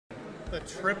the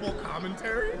triple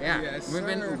commentary? Yeah, Yes,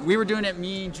 we were doing it,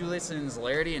 me, Julius, and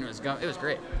Zelarity, and it was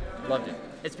great. Loved it.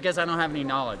 It's because I don't have any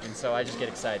knowledge, and so I just get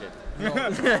excited. You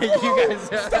guys,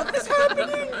 Stuff is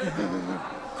happening!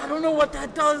 I don't know what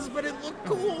that does, but it looked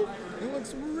cool. It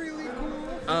looks really cool.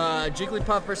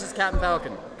 Jigglypuff versus Captain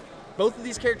Falcon. Both of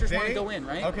these characters want to go in,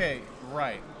 right? Okay,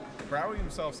 right. Browi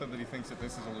himself said that he thinks that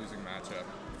this is a losing matchup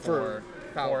For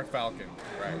Falcon.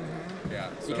 Right. Yeah.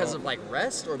 So Because of like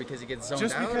rest, or because he gets zoned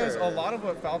just out? because or? a lot of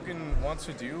what Falcon wants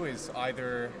to do is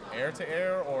either air to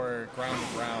air or ground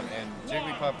to ground, and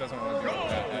Jigglypuff doesn't want to do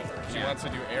that ever. She wants to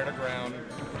do air to ground,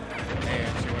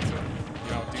 and she wants to,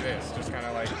 do this, just kind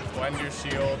of like blend your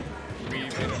shield,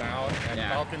 weave in and out. And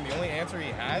Falcon, the only answer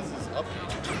he has is up B.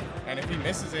 And if he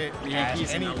misses it at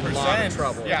he's any in a percent, lot of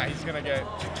trouble. yeah, he's gonna get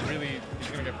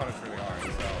punished really hard.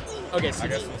 So Okay, so I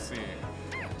guess we'll see.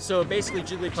 So basically,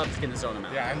 Jigglypuff's gonna zone him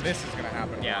out. Yeah, and this is gonna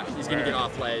happen. Yeah, he's gonna get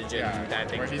off ledge and bad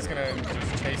things. Where he's gonna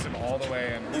just chase him all the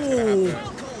way, and he's gonna have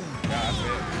to. Yeah, that's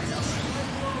it.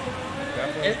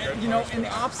 Definitely. And, in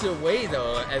the opposite way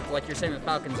though, like you're saying with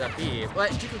Falcon's up B,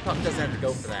 but Jigglypuff doesn't have to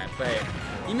go for that. But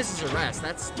he misses a rest.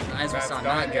 That's as we saw.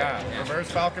 Not good. Yeah.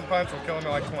 Reverse Falcon punch will kill him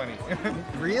at like 20.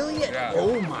 Really? Yeah.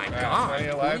 Oh my god.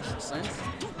 20%.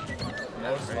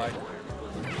 Most likely.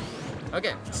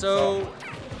 Okay, so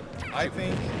I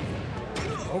think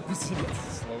OPC needs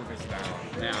to slow this down.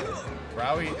 Yeah.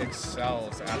 Browi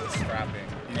excels at the scrapping.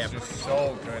 He's just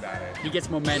so good at it. He gets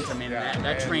momentum, and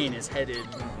that train is headed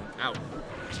out.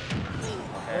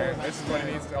 And this is what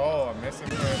he needs to. Oh, a miss him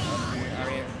for I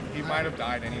mean, he might have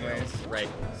died anyways. Right.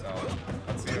 So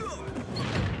let's see if.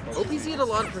 OPZ at a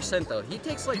lot of percent though. He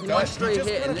takes like one He straight just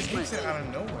hit, and this takes it out of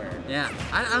nowhere. Yeah.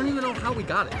 I don't even know how we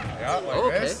got it. Yeah,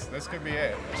 like this. This could be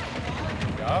it.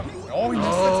 Yeah. Oh, he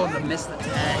missed the tag. The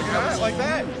tag. Look at that, like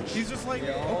that. He's just like,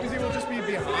 OPZ will just be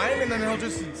behind, and then he'll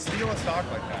just steal a stock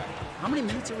like that. How many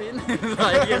minutes are we in?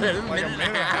 like a minute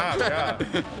and a half, yeah.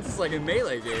 This is like a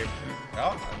melee game.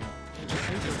 Yeah.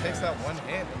 He just takes that one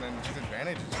hit, and then his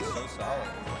advantage is just so solid.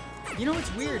 You know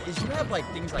what's weird is you have like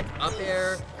things like up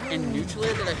air and neutral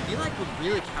air that I feel like would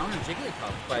really counter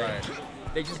Jigglypuff, but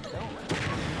they just don't.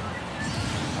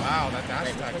 Wow, that dash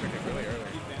attack took it really early.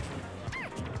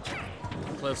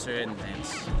 Closer in,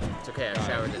 Vance. It's okay, I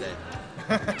showered today.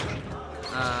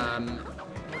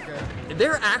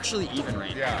 They're actually even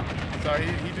right now. Yeah, so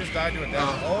he just died to a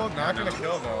dash. Oh, not gonna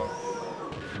kill though.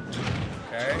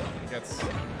 Okay, gets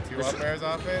 2 up airs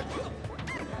off it.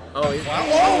 Oh, he's wow.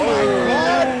 Oh my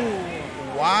god!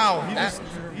 Wow, he just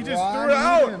threw it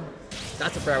out!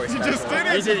 That's a Browi special. He just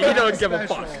did it! He don't give a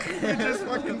fuck. He just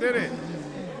fucking did it.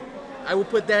 I will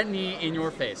put that knee in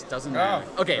your face. Doesn't matter.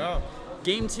 Okay, no.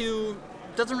 Game 2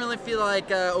 doesn't really feel like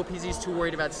OPZ's too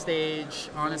worried about stage,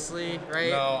 honestly,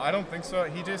 right? No, I don't think so.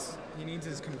 He needs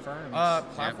his confirms.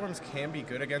 Platforms can be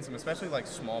good against him, especially like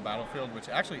small battlefield, which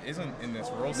actually isn't in this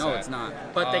rule set. No, it's not.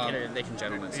 But they can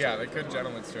gentlemen. Yeah, they could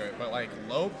gentlemen steer it. But like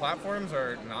low platforms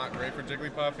are not great for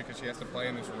Jigglypuff because she has to play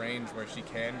in this range where she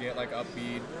can get like up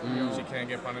beat, she can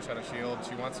get punished out of shield.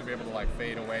 She wants to be able to like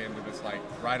fade away into this like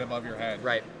right above your head,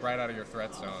 right out of your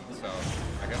threat zone. So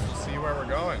I guess we'll see where we're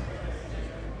going.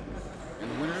 And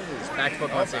the winner is back to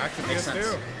Pokemon back to Makes sense.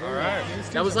 PS2. All right.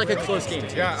 That was like a close game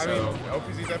too. Yeah, I mean,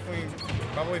 OPZ definitely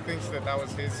probably thinks that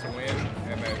was his to win,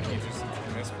 and that he just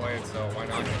misplayed. So why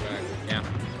not go back? Yeah.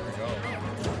 Here we go.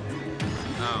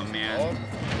 Oh man. Oh,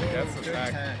 that's the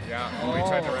tag. Yeah. Oh, he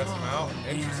tried to rest him out.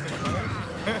 Interesting.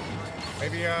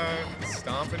 Maybe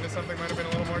stomp into something might have been a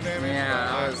little more damage. Yeah,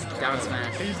 that was down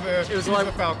smash. He's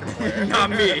the Falcon player.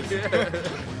 Not me.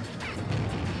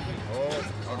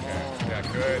 Yeah,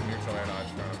 good neutral air dodge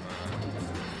from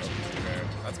there.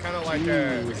 That's kind of like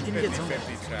a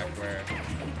 50-50 check where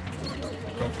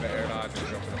go for the air dodge and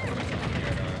go for the punish on the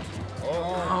air dodge.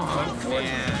 Oh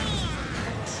man.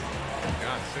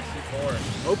 Yeah,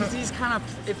 64. OPZ's kind of,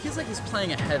 it feels like he's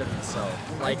playing ahead of himself.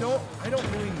 Like, I don't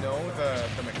really know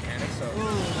the mechanics of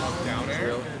down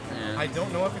air. Yeah. I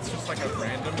don't know if it's just like a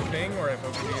random thing or if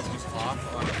OPZ is just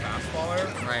off on a fastballer,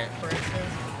 for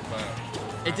instance. But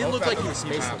it did look like he was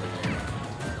spacing.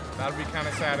 That would be kind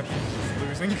of sad if he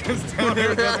was just losing because down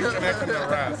air doesn't connect with the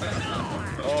rest.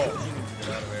 Oh, he needs to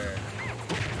get out of there.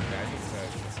 Yeah, he needs to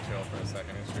just chill for a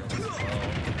second. His shield is low.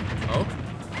 Oh?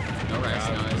 No rest.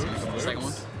 No, he's going to the second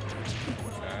one.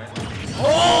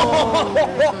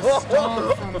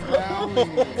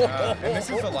 And this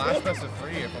is the last best of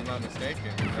 3, if I'm not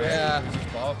mistaken. Right? Yeah. This is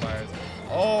qualifiers.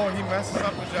 Oh, he messes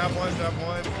up the jab 1, jab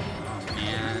 1.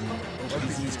 And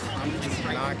OPZ's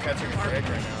not catching a break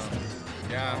right now.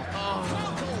 Yeah.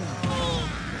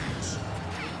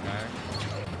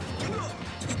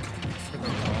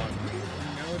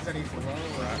 Okay. that he throw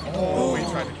right? Oh, he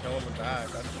tried to kill him with that.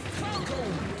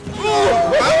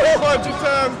 Oh, punch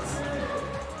attempt!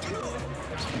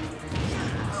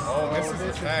 Oh, misses the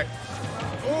attack.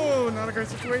 Oh, not a great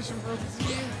situation, bro.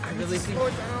 I really think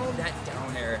that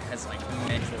down air has like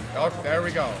mental. Oh, there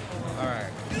we go. All right.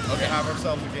 Okay, have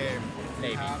ourselves a game.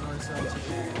 Maybe. Have ourselves a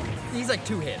game. He's like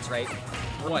 2 hits, right?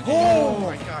 1 hit. Oh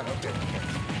my God. Okay.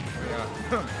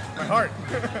 Yeah. My heart.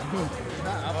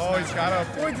 Oh, he's got to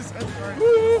avoid this edge guard.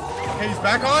 Okay, he's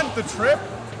back on the trip.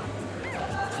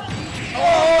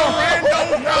 Oh,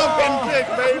 random falcon kick,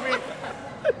 baby.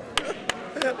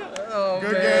 Oh,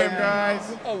 Good man. game,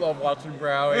 guys. I love watching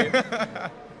Browi.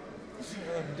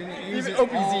 Didn't use Even it all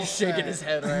OPZ's shaking set. his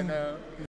head right now.